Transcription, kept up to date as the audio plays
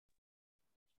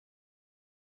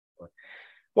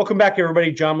Welcome back,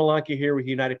 everybody. John Malanka here with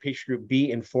United Patient Group.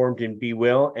 Be informed and be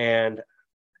well. And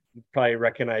you probably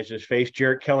recognize his face,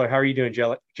 Jarek Keller. How are you doing,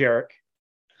 Jarek?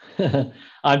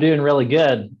 I'm doing really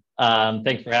good.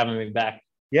 Thanks for having me back.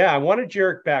 Yeah, I wanted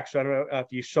Jarek back. So I don't know if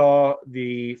you saw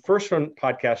the first one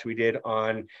podcast we did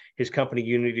on his company,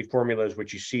 Unity Formulas,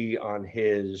 which you see on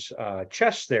his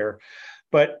chest there.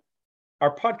 But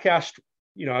our podcast,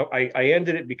 I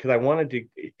ended it because I wanted to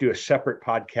do a separate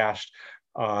podcast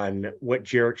on what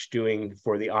Jarek's doing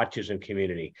for the autism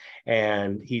community.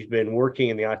 And he's been working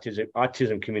in the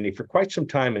autism community for quite some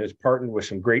time and has partnered with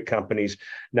some great companies,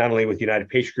 not only with United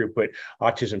Patient Group, but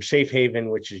Autism Safe Haven,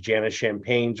 which is Jana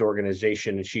Champagne's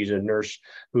organization. And she's a nurse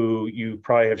who you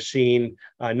probably have seen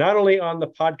not only on the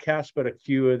podcast, but a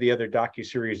few of the other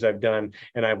docuseries I've done.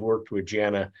 And I've worked with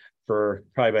Jana for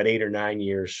probably about 8 or 9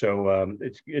 years. So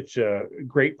it's a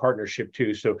great partnership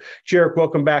too. So Jarek,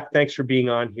 welcome back. Thanks for being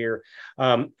on here.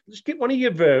 Want to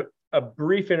give a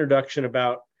brief introduction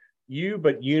about you,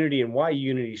 but Unity and why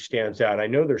Unity stands out. I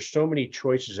know there's so many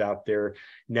choices out there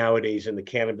nowadays in the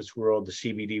cannabis world, the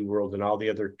CBD world, and all the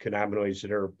other cannabinoids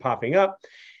that are popping up.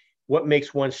 What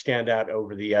makes one stand out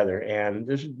over the other? And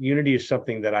this Unity is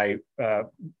something that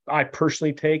I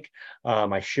personally take.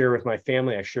 I share with my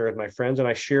family, I share with my friends, and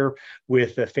I share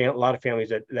with a lot of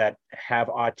families that have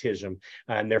autism,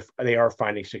 and they are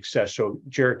finding success. So,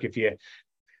 Jarek, if you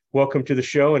welcome to the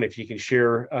show, and if you can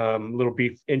share a little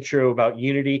brief intro about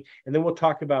Unity, and then we'll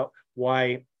talk about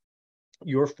why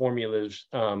your formulas,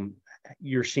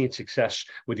 you're seeing success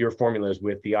with your formulas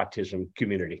with the autism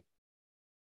community.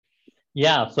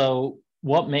 Yeah, so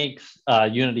what makes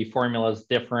Unity Formulas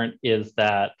different is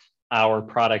that our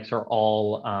products are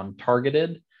all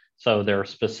targeted. So there are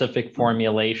specific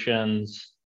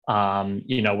formulations,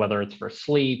 whether it's for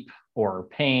sleep or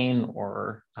pain,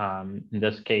 or in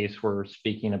this case, we're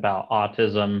speaking about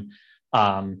autism.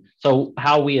 So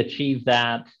how we achieve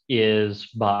that is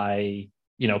by,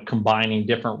 combining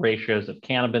different ratios of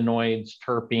cannabinoids,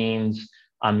 terpenes,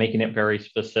 making it very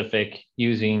specific,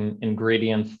 using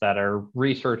ingredients that are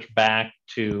research backed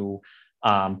to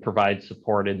provide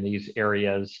support in these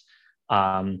areas.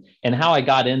 And how I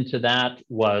got into that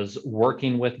was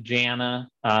working with Jana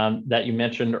that you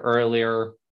mentioned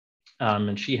earlier.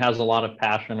 And she has a lot of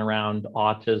passion around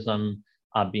autism,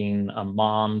 being a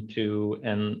mom to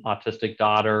an autistic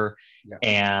daughter. Yeah.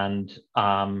 And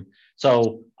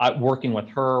so working with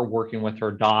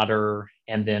her daughter,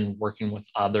 and then working with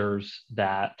others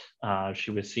that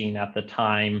she was seeing at the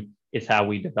time is how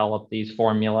we developed these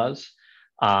formulas.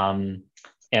 And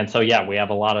so, yeah, we have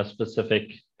a lot of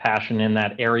specific passion in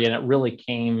that area. And it really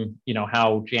came,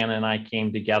 how Jana and I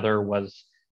came together was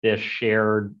this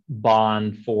shared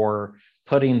bond for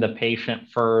putting the patient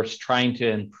first, trying to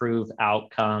improve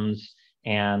outcomes.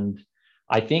 And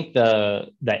I think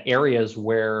the areas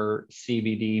where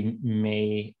CBD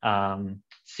may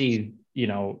see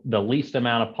the least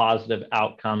amount of positive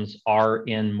outcomes are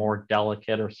in more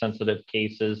delicate or sensitive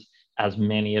cases, as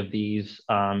many of these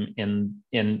in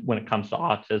when it comes to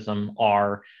autism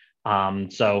are.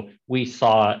 So we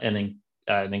saw an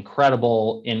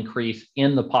incredible increase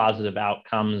in the positive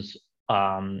outcomes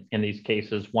in these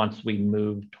cases once we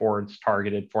moved towards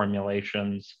targeted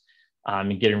formulations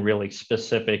and getting really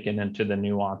specific and into the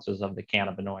nuances of the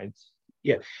cannabinoids.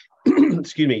 Yeah.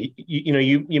 Excuse me.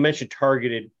 You mentioned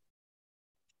targeted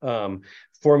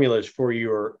formulas for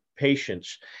your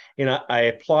patients, and I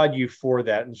applaud you for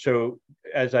that. And so,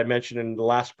 as I mentioned in the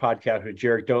last podcast with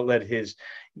Jarek, don't let his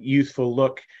youthful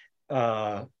look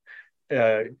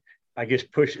I guess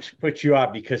puts you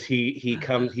out, because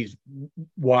he's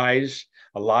wise.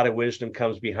 A lot of wisdom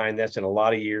comes behind this, and a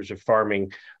lot of years of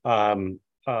farming,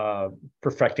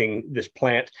 perfecting this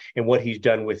plant and what he's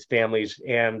done with families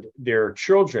and their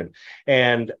children.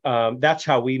 And that's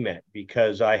how we met,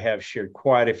 because I have shared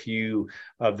quite a few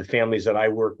of the families that I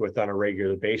work with on a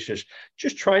regular basis,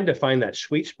 just trying to find that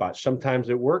sweet spot. Sometimes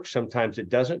it works, sometimes it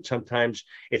doesn't, sometimes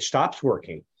it stops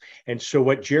working. And so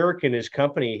what Jarek and his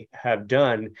company have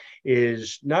done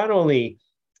is not only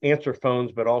answer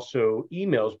phones, but also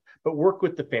emails, but work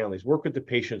with the families, work with the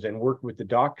patients, and work with the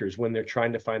doctors when they're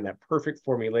trying to find that perfect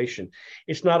formulation.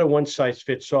 It's not a one size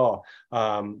fits all.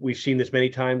 We've seen this many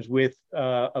times with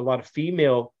a lot of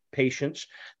female patients,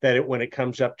 that when it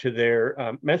comes up to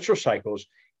their menstrual cycles,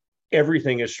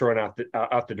 everything is thrown out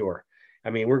the door.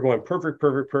 I mean, we're going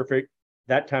perfect.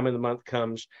 That time of the month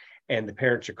comes, and the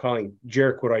parents are calling,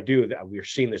 Jarek, what do I do? We're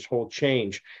seeing this whole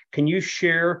change. Can you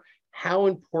share how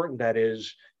important that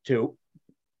is to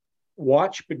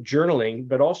watch journaling,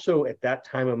 but also at that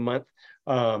time of month,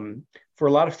 for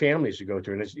a lot of families to go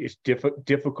through? And it's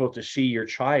difficult to see your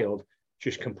child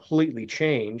just completely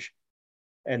change.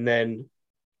 And then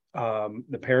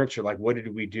the parents are like, what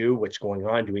did we do? What's going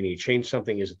on? Do we need to change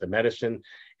something? Is it the medicine?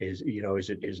 Is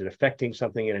it affecting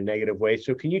something in a negative way?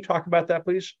 So can you talk about that,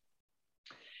 please?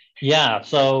 Yeah,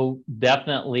 so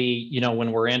definitely,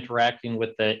 when we're interacting with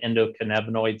the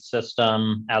endocannabinoid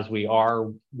system, as we are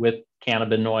with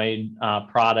cannabinoid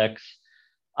products,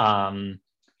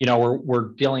 we're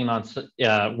dealing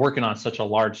on working on such a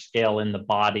large scale in the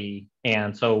body,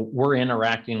 and so we're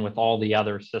interacting with all the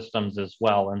other systems as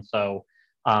well. And so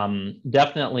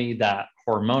definitely that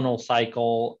hormonal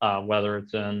cycle, whether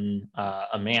it's in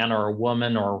a man or a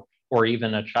woman, or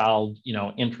even a child,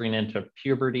 entering into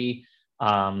puberty.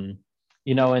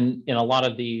 In a lot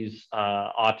of these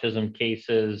autism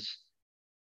cases,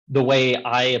 the way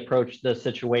I approach the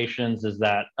situations is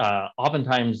that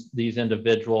oftentimes these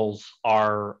individuals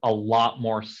are a lot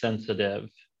more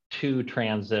sensitive to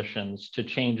transitions, to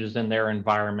changes in their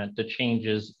environment, to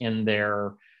changes in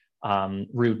their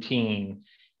routine.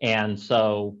 And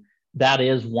so that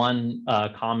is one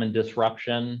common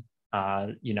disruption,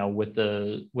 with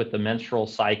the menstrual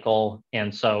cycle.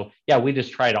 And so, yeah, we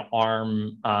just try to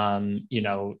arm,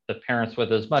 the parents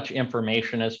with as much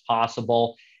information as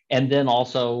possible. And then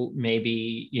also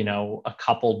maybe, a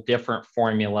couple different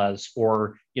formulas,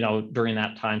 or, during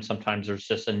that time, sometimes there's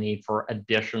just a need for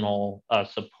additional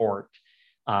support.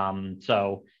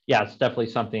 So yeah, it's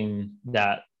definitely something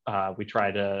that we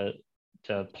try to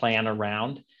plan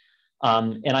around.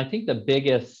 And I think the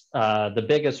biggest,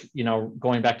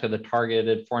 going back to the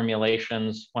targeted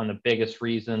formulations, one of the biggest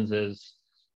reasons is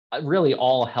really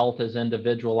all health is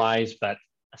individualized, but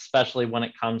especially when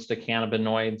it comes to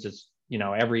cannabinoids, it's,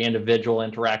 every individual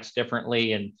interacts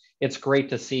differently. And it's great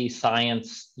to see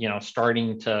science,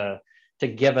 starting to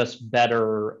give us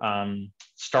better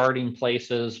starting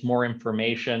places, more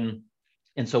information.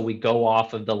 And so we go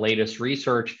off of the latest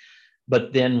research.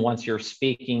 But then once you're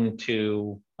speaking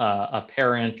to a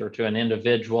parent or to an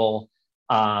individual,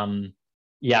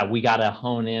 we got to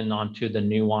hone in onto the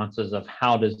nuances of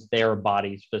how does their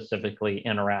body specifically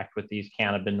interact with these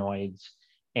cannabinoids.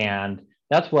 And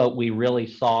that's what we really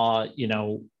saw.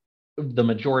 The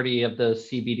majority of the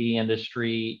CBD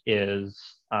industry is,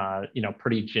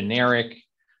 pretty generic.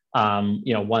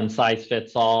 One size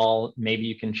fits all. Maybe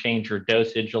you can change your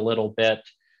dosage a little bit,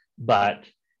 but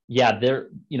yeah,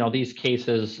 these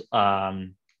cases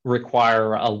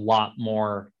require a lot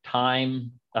more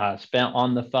time spent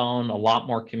on the phone, a lot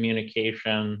more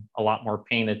communication, a lot more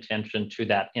paying attention to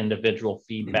that individual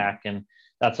feedback. And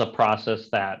that's a process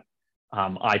that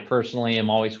I personally am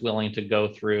always willing to go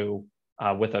through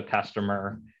with a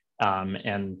customer.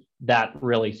 And that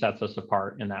really sets us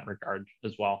apart in that regard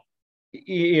as well.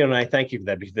 And I thank you for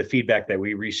that, because the feedback that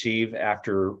we receive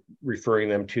after referring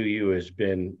them to you has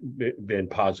been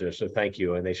positive. So thank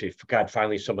you. And they say, God,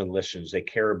 finally someone listens. They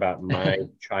care about my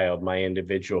child, my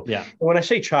individual. Yeah. And when I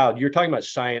say child, you're talking about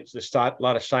science. There's a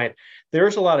lot of science.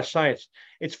 There's a lot of science.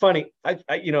 It's funny. I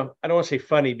don't want to say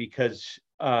funny because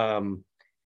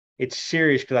it's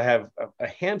serious, because I have a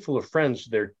handful of friends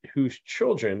there whose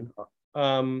children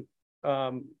are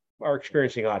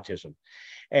experiencing autism.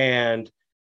 And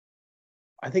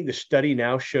I think the study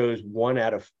now shows 1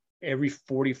 out of every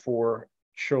 44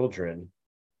 children,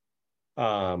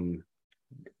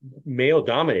 male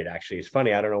dominated. Actually, it's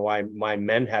funny. I don't know why my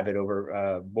men have it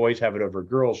over boys have it over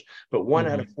girls, but 1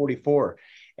 out of 44.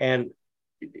 And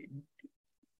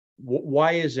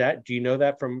why is that? Do you know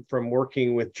that from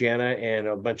working with Jana and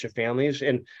a bunch of families?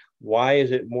 And why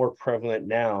is it more prevalent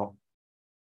now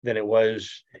than it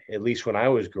was, at least when I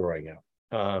was growing up?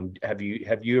 Have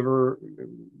you ever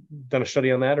done a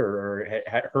study on that, or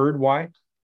heard why?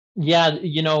 Yeah,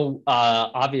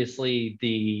 obviously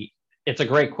it's a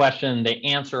great question. The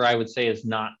answer, I would say, is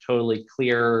not totally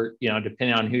clear,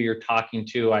 depending on who you're talking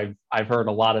to. I've heard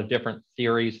a lot of different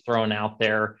theories thrown out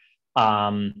there.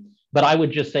 But I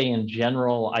would just say in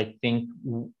general, I think,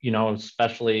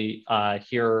 especially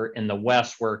here in the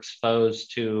West, we're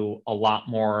exposed to a lot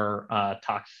more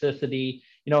toxicity.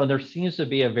 And there seems to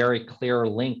be a very clear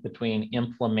link between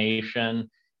inflammation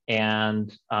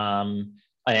and autism,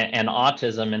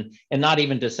 and not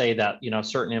even to say that,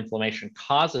 certain inflammation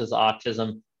causes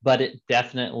autism, but it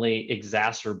definitely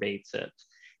exacerbates it.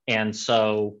 And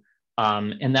so,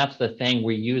 and that's the thing,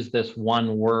 we use this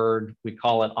one word, we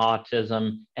call it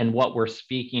autism, and what we're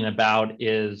speaking about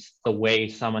is the way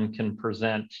someone can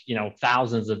present,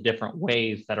 thousands of different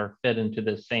ways that are fit into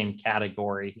the same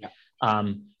category. Yeah.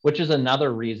 Which is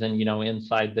another reason,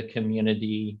 inside the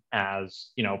community, as,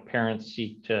 parents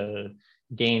seek to,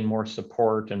 gain more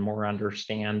support and more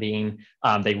understanding.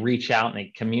 They reach out and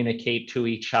they communicate to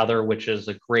each other, which is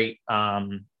a great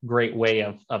way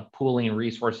of pooling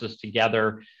resources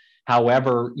together.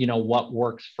 However, what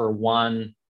works for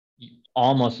one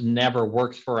almost never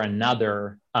works for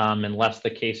another, unless the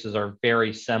cases are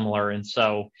very similar. And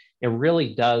so it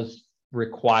really does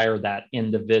require that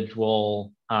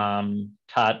individual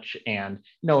touch. And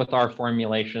with our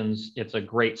formulations, it's a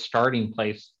great starting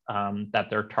place that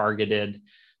they're targeted.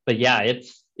 But yeah,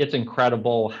 it's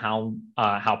incredible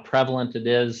how prevalent it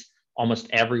is. Almost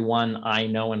everyone I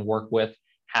know and work with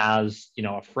has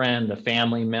a friend, a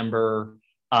family member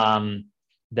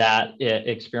that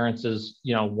experiences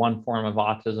one form of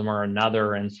autism or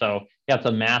another. And so yeah, it's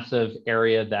a massive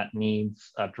area that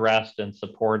needs addressed and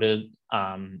supported.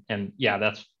 And yeah,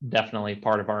 that's definitely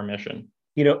part of our mission.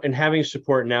 And having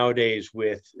support nowadays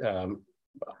with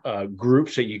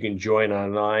groups that you can join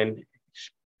online,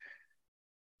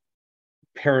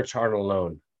 parents aren't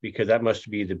alone, because that must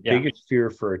be the biggest fear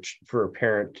for a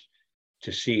parent,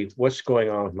 to see what's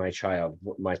going on with my child,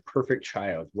 my perfect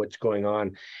child, what's going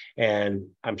on. And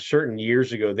I'm certain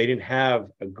years ago, they didn't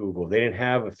have a Google, they didn't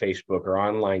have a Facebook or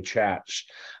online chats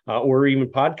or even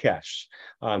podcasts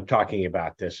talking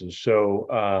about this. And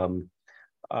so,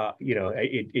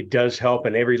 it does help,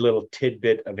 and every little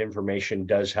tidbit of information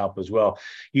does help as well.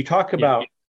 You talk about,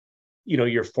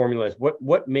 your formulas.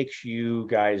 What makes you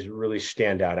guys really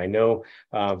stand out? I know,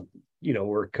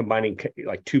 we're combining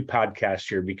like two podcasts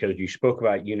here, because you spoke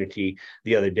about Unity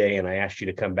the other day, and I asked you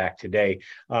to come back today.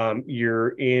 You're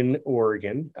in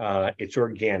Oregon. It's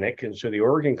organic. And so the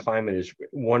Oregon climate is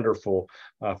wonderful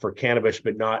for cannabis,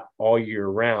 but not all year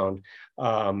round.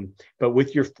 But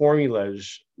with your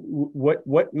formulas,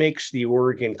 what makes the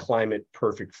Oregon climate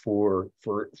perfect for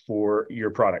your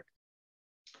product?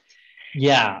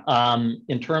 Yeah,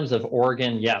 in terms of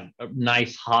Oregon,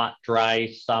 nice, hot, dry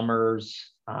summers.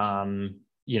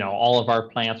 All of our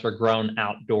plants are grown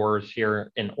outdoors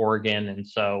here in Oregon. And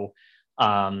so,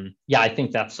 I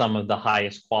think that's some of the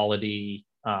highest quality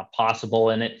possible.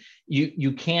 And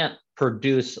you can't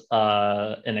produce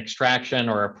an extraction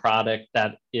or a product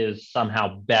that is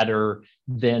somehow better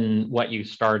than what you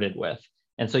started with.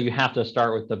 And so you have to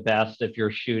start with the best if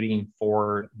you're shooting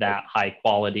for that high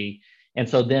quality. And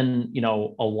so then,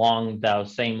 along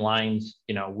those same lines,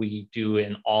 we do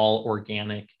an all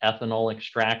organic ethanol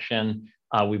extraction.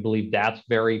 We believe that's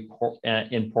very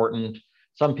important.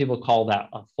 Some people call that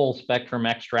a full spectrum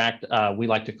extract. We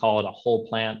like to call it a whole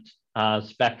plant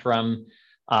spectrum,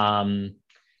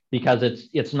 because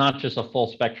it's not just a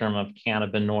full spectrum of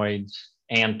cannabinoids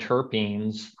and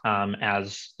terpenes,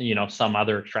 as some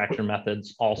other extraction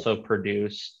methods also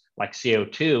produce, like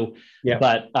CO2,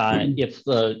 but it's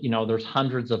there's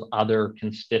hundreds of other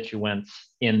constituents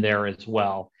in there as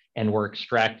well. And we're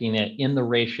extracting it in the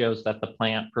ratios that the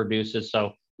plant produces.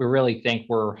 So we really think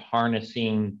we're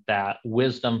harnessing that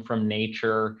wisdom from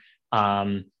nature.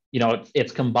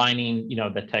 It's combining,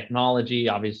 the technology.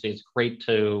 Obviously, it's great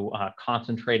to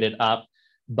concentrate it up,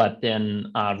 but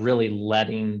then really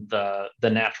letting the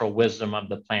natural wisdom of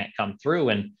the plant come through.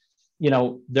 And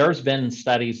there's been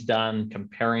studies done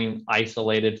comparing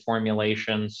isolated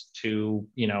formulations to,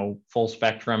 full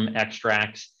spectrum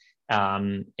extracts.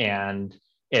 And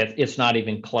it's not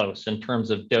even close. In terms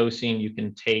of dosing, you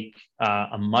can take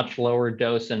a much lower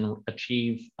dose and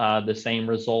achieve the same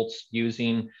results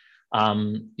using,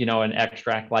 an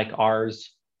extract like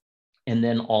ours. And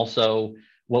then also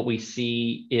what we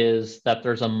see is that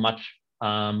there's a much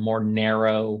more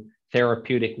narrow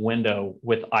therapeutic window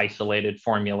with isolated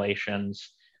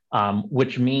formulations,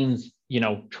 which means,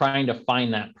 trying to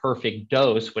find that perfect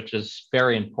dose, which is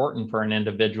very important for an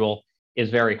individual, is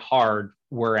very hard.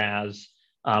 Whereas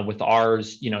with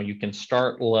ours, you can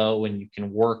start low and you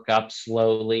can work up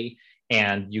slowly,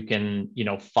 and you can,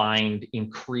 find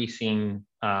increasing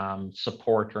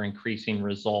support or increasing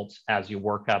results as you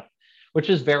work up, which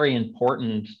is very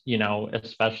important,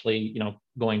 especially,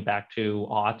 going back to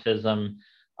autism.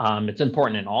 It's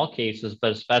important in all cases,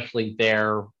 but especially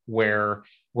there where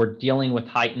we're dealing with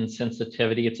heightened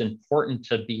sensitivity. It's important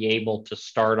to be able to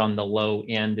start on the low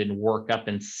end and work up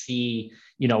and see,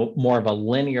 more of a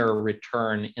linear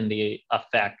return in the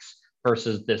effects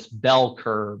versus this bell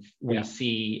curve we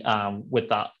see with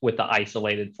the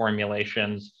isolated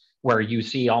formulations, where you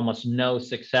see almost no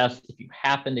success. If you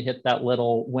happen to hit that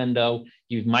little window,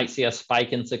 you might see a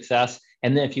spike in success.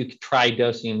 And then if you try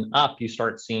dosing up, you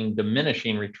start seeing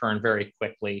diminishing return very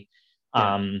quickly.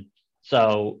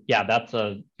 So that's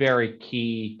a very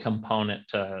key component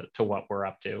to what we're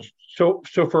up to. So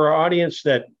for our audience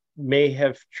that may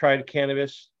have tried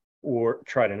cannabis or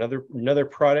tried another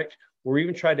product, or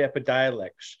even tried Epidiolex.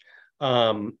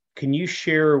 Can you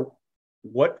share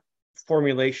what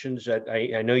formulations that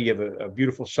I know you have a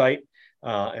beautiful site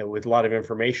and with a lot of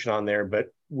information on there, but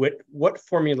what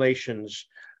formulations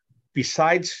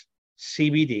besides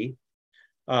CBD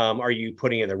are you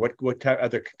putting in there? What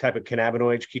other type of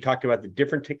cannabinoids? Can you talk about the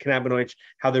different cannabinoids,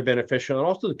 how they're beneficial, and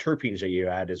also the terpenes that you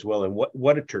add as well, and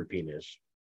what a terpene is?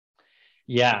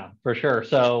 Yeah, for sure.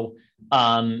 So,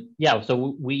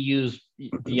 so we use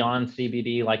beyond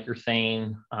CBD, like you're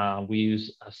saying, we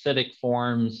use acidic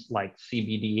forms like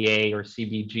CBDA or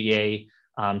CBGA.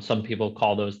 Some people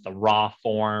call those the raw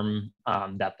form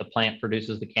that the plant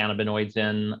produces the cannabinoids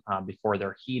in before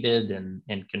they're heated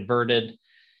and converted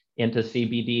into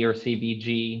CBD or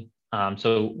CBG.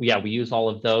 We use all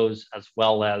of those as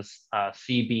well as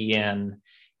CBN.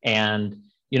 And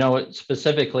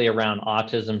specifically around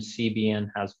autism, CBN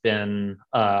has been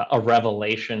a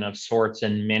revelation of sorts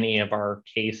in many of our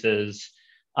cases,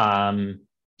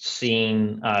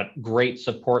 seeing great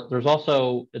support.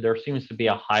 There seems to be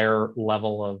a higher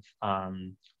level of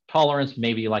tolerance,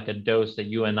 maybe like a dose that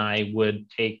you and I would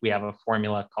take. We have a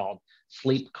formula called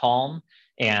Sleep Calm,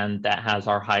 and that has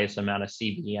our highest amount of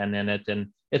CBN in it. And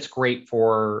it's great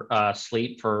for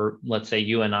sleep for, let's say,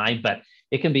 you and I, but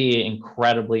it can be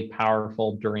incredibly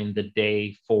powerful during the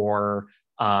day for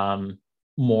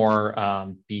more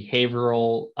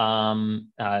behavioral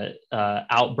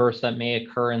outbursts that may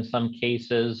occur in some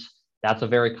cases. That's a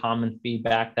very common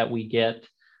feedback that we get.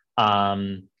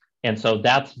 And so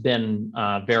that's been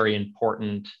very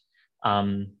important.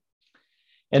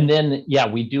 And then,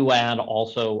 we do add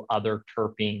also other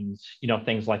terpenes,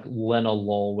 things like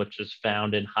linalool, which is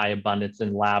found in high abundance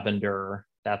in lavender.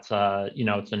 That's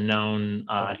it's a known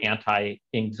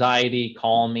anti-anxiety,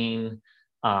 calming.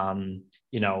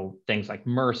 Things like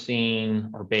myrcene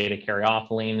or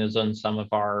beta-caryophyllene is in some of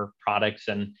our products.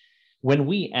 And when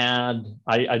we add,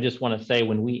 I just want to say,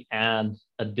 when we add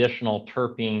additional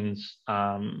terpenes,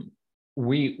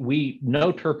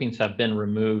 no terpenes have been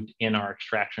removed in our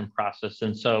extraction process.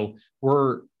 And so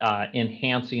we're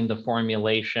enhancing the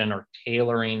formulation or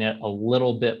tailoring it a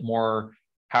little bit more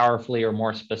powerfully or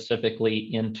more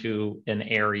specifically into an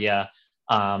area,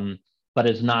 but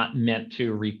is not meant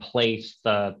to replace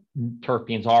the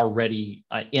terpenes already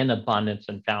in abundance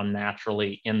and found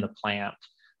naturally in the plant.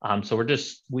 So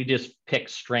we just pick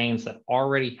strains that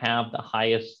already have the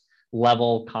highest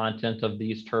level content of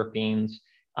these terpenes.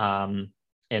 And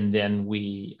then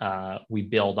we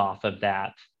build off of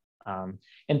that. And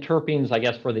terpenes, I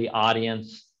guess, for the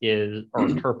audience or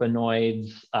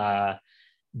terpenoids,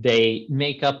 they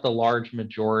make up the large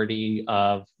majority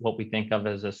of what we think of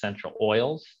as essential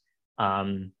oils.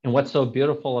 And what's so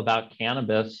beautiful about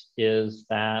cannabis is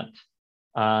that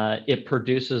it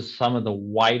produces some of the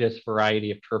widest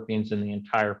variety of terpenes in the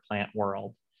entire plant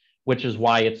world, which is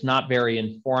why it's not very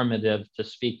informative to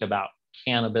speak about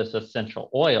cannabis essential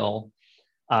oil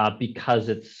because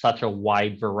it's such a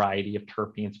wide variety of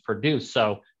terpenes produced.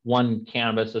 So one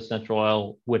cannabis essential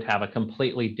oil would have a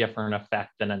completely different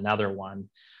effect than another one.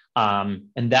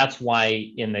 And that's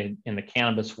why in the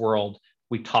cannabis world,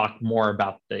 we talk more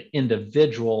about the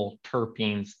individual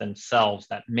terpenes themselves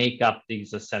that make up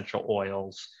these essential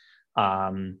oils.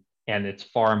 And it's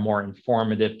far more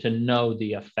informative to know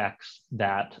the effects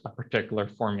that a particular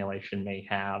formulation may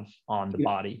have on the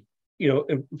body.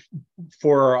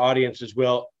 For our audience as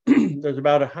well, there's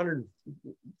about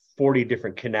 140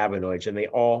 different cannabinoids, and they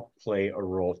all play a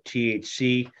role.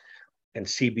 THC and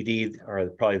CBD are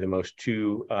probably the most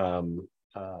two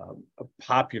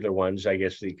popular ones, I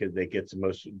guess, because they get the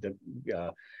most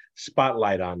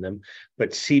spotlight on them.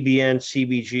 But CBN,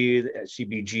 CBG,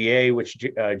 CBGA, which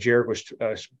Jared was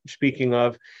speaking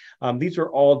of, these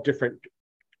are all different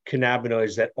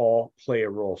cannabinoids that all play a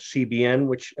role. CBN,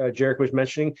 which Jarek was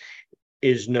mentioning,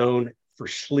 is known for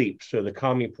sleep, so the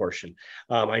calming portion.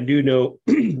 I do know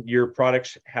your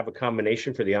products have a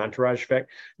combination for the entourage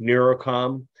effect.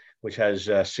 NeuroCalm, which has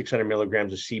 600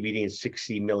 milligrams of CBD and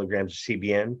 60 milligrams of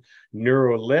CBN.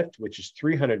 NeuroLift, which is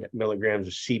 300 milligrams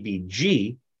of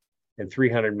CBG and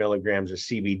 300 milligrams of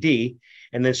CBD.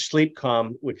 And then Sleep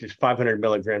Calm, which is 500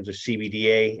 milligrams of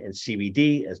CBDA and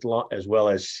CBD, as well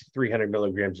as 300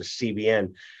 milligrams of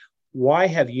CBN. Why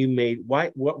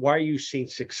are you seeing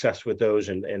success with those,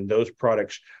 and those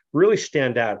products really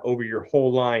stand out over your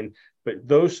whole line? But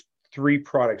those three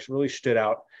products really stood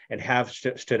out and have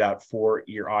stood out for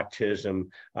your autism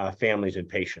families and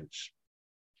patients.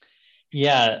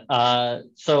 Yeah.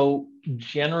 So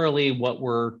generally what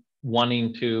we're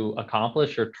wanting to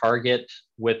accomplish or target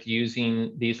with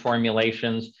using these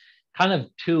formulations kind of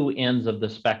two ends of the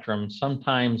spectrum.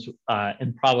 Sometimes,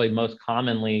 and probably most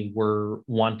commonly, we're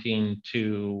wanting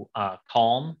to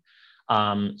calm.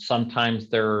 Sometimes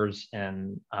there's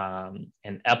an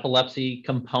epilepsy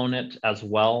component as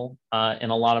well in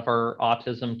a lot of our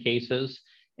autism cases.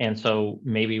 And so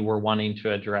maybe we're wanting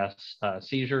to address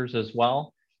seizures as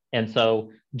well. And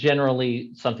so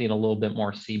generally something a little bit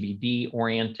more CBD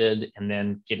oriented, and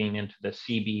then getting into the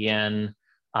CBN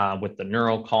with the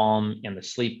NeuroCalm and the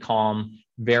Sleep Calm,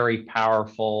 very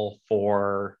powerful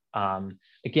for,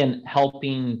 again,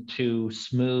 helping to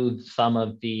smooth some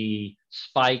of the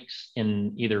spikes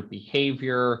in either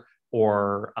behavior,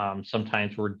 or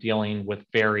sometimes we're dealing with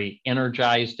very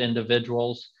energized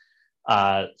individuals.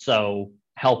 So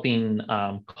helping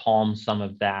calm some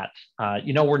of that.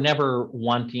 We're never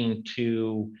wanting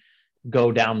to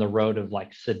go down the road of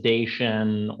like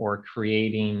sedation or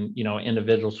creating,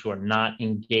 individuals who are not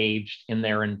engaged in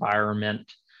their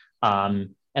environment.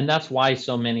 And that's why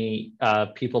so many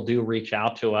people do reach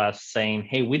out to us saying,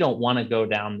 hey, we don't want to go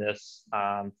down this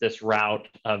route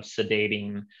of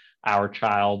sedating our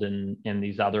child in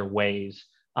these other ways.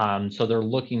 So they're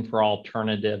looking for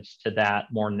alternatives to that,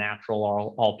 more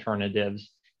natural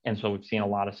alternatives. And so we've seen a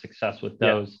lot of success with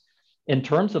those. Yeah. In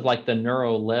terms of like the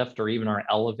NeuroLift or even our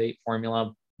Elevate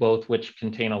formula, both which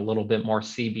contain a little bit more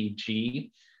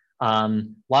CBG, a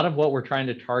lot of what we're trying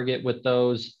to target with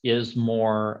those is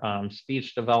more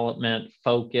speech development,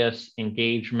 focus,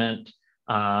 engagement,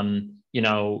 maybe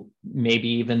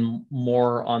even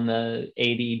more on the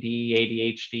ADD,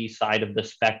 ADHD side of the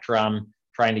spectrum,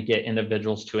 trying to get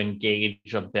individuals to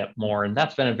engage a bit more. And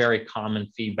that's been a very common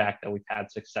feedback that we've had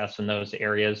success in those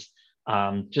areas.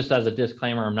 Just as a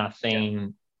disclaimer, I'm not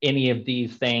saying any of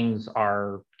these things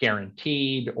are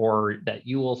guaranteed or that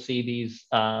you will see these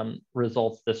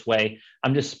results this way.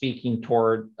 I'm just speaking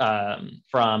toward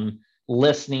from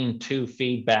listening to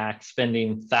feedback,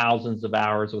 spending thousands of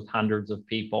hours with hundreds of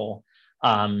people,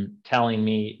 telling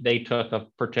me they took a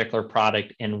particular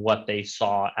product and what they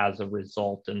saw as a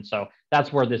result. And so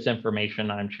that's where this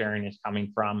information I'm sharing is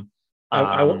coming from.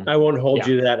 I won't hold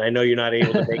you to that. I know you're not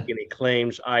able to make any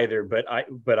claims either, but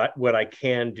what I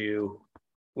can do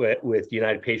with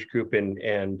United Pace Group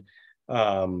and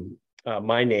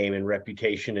my name and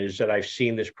reputation is that I've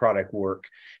seen this product work,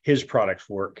 his products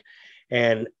work.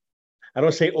 And I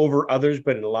don't say over others,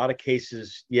 but in a lot of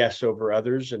cases, yes, over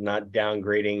others, and not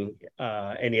downgrading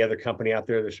any other company out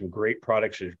there. There's some great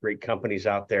products, there's great companies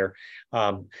out there,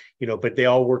 but they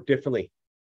all work differently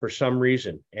for some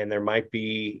reason. And there might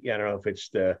be, I don't know if it's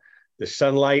the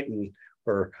sunlight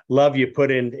or love you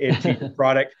put into your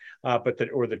product,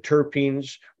 or the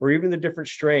terpenes, or even the different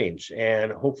strains.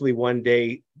 And hopefully one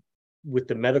day with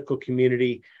the medical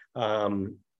community,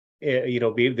 they'll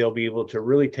be able to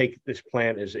really take this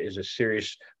plant as a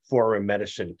serious form of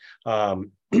medicine. I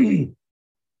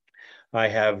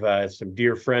have some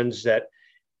dear friends that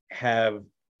have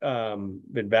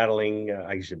been battling,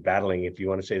 if you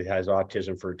want to say, that has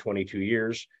autism for 22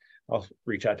 years. I'll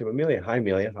reach out to Amelia. Hi,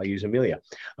 Amelia. I'll use Amelia.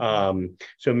 So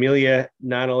Amelia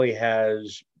not only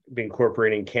has been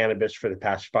incorporating cannabis for the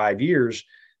past 5 years,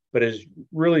 but has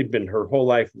really been her whole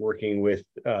life working with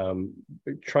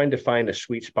trying to find a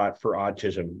sweet spot for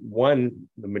autism.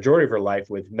 The majority of her life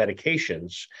with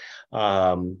medications,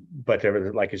 but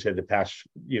like I said, the past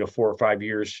 4 or 5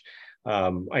 years, I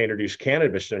introduced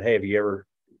cannabis and, hey, have you ever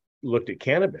looked at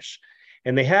cannabis?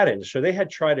 And they hadn't. So they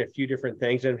had tried a few different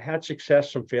things and had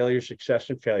success, some failures, success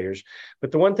and failures.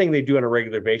 But the one thing they do on a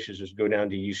regular basis is go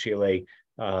down to UCLA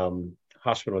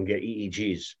hospital and get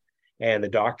EEGs. And the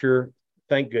doctor,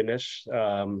 thank goodness,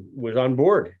 was on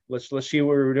board. Let's see what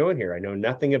we're doing here. I know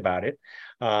nothing about it.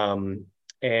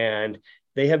 And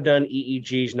they have done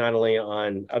EEGs not only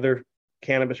on other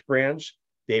cannabis brands,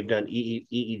 they've done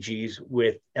EEGs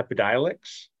with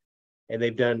Epidiolex, and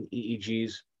they've done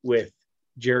EEGs with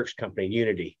Jarek's company,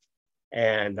 Unity.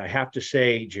 And I have to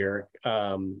say, Jarek,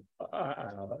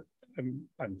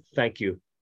 thank you,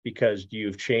 because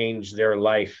you've changed their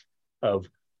life of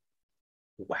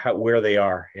where they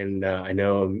are. And I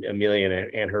know Amelia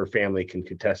and her family can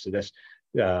attest to this,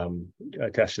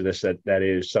 that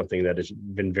is something that has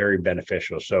been very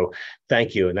beneficial. So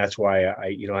thank you. And that's why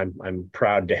I'm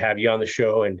proud to have you on the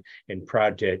show, and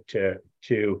proud to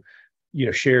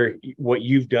share what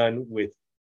you've done with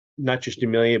not just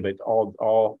Amelia, but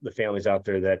all the families out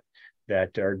there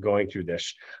that are going through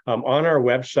this. On our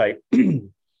website,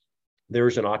 there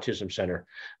is an autism center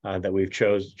that we've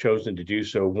chosen to do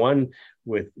so. One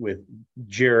with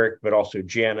Jarek, but also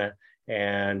Jana.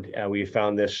 And we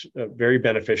found this very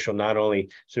beneficial, not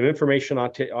only some information on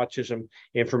autism,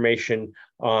 information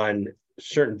on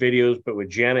certain videos, but with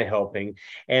Jana helping,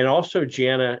 and also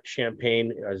Jana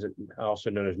Champagne, also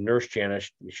known as Nurse Jana.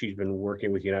 She's been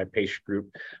working with United Patient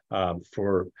Group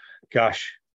for,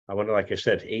 gosh, I wonder, like I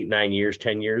said, 8, 9 years,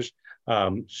 10 years.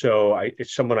 So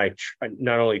it's someone I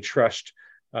not only trust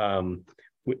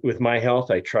with my health,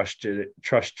 I trust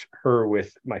her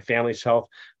with my family's health,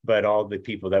 but all the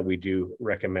people that we do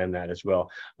recommend that as well.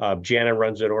 Jana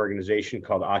runs an organization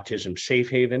called Autism Safe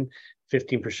Haven.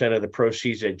 15% of the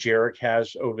proceeds that Jarek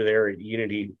has over there at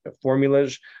Unity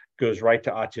Formulas goes right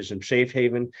to Autism Safe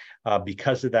Haven.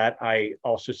 Because of that, I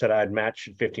also said I'd match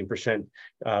 15%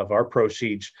 of our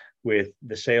proceeds with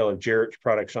the sale of Jarek's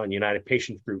products on United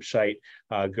Patient Group site,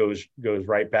 goes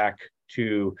right back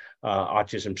to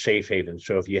Autism Safe Haven.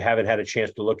 So if you haven't had a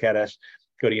chance to look at us,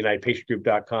 go to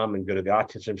unitedpatientgroup.com and go to the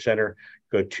Autism Center,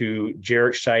 go to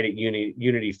Jarek's site at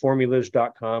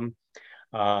unityformulas.com.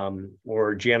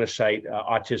 Or Jana's site,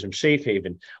 Autism Safe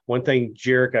Haven. One thing,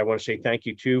 Jarek, I want to say thank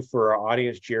you to for our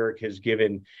audience. Jarek has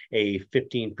given a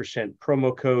 15%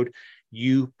 promo code,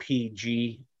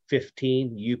 UPG15,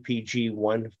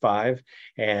 UPG15,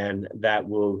 and that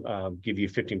will give you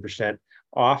 15%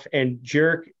 off. And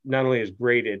Jarek not only is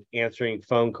great at answering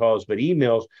phone calls, but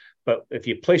emails, but if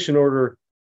you place an order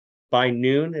by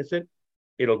noon,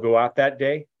 it'll go out that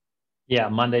day? Yeah,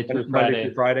 Monday through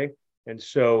Friday. And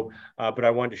so, but I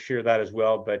wanted to share that as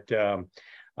well. But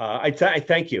I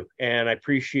thank you, and I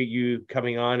appreciate you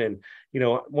coming on. And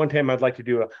one time I'd like to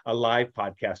do a live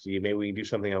podcast with you. Maybe we can do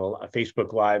something on a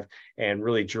Facebook Live and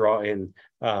really draw in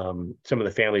some of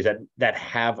the families that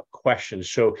have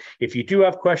questions. So if you do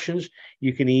have questions,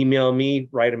 you can email me,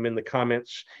 write them in the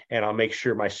comments, and I'll make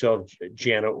sure myself,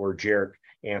 Jana, or Jarek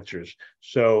answers.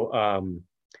 So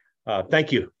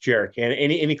thank you, Jarek. And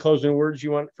any closing words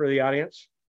you want for the audience?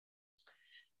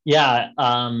 Yeah,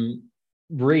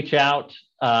 reach out.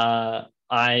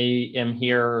 I am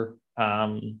here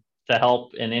to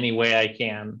help in any way I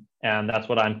can, and that's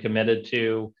what I'm committed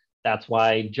to. That's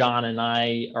why John and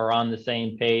I are on the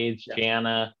same page. Yeah.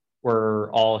 Jana,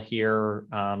 we're all here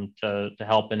to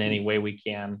help in any way we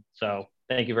can. So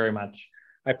thank you very much.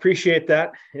 I appreciate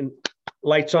that. And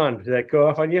lights on. Did that go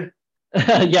off on you?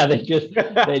 Yeah, they just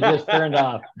turned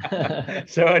off.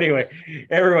 So anyway,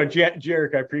 everyone,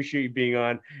 Jarek, I appreciate you being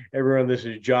on. Everyone, this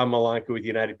is John Malanka with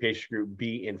United Patient Group.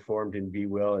 Be informed and be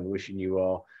well, and wishing you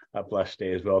all a blessed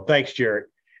day as well. Thanks, Jarek.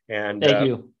 And thank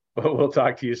you. We'll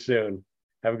talk to you soon.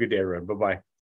 Have a good day, everyone. Bye-bye.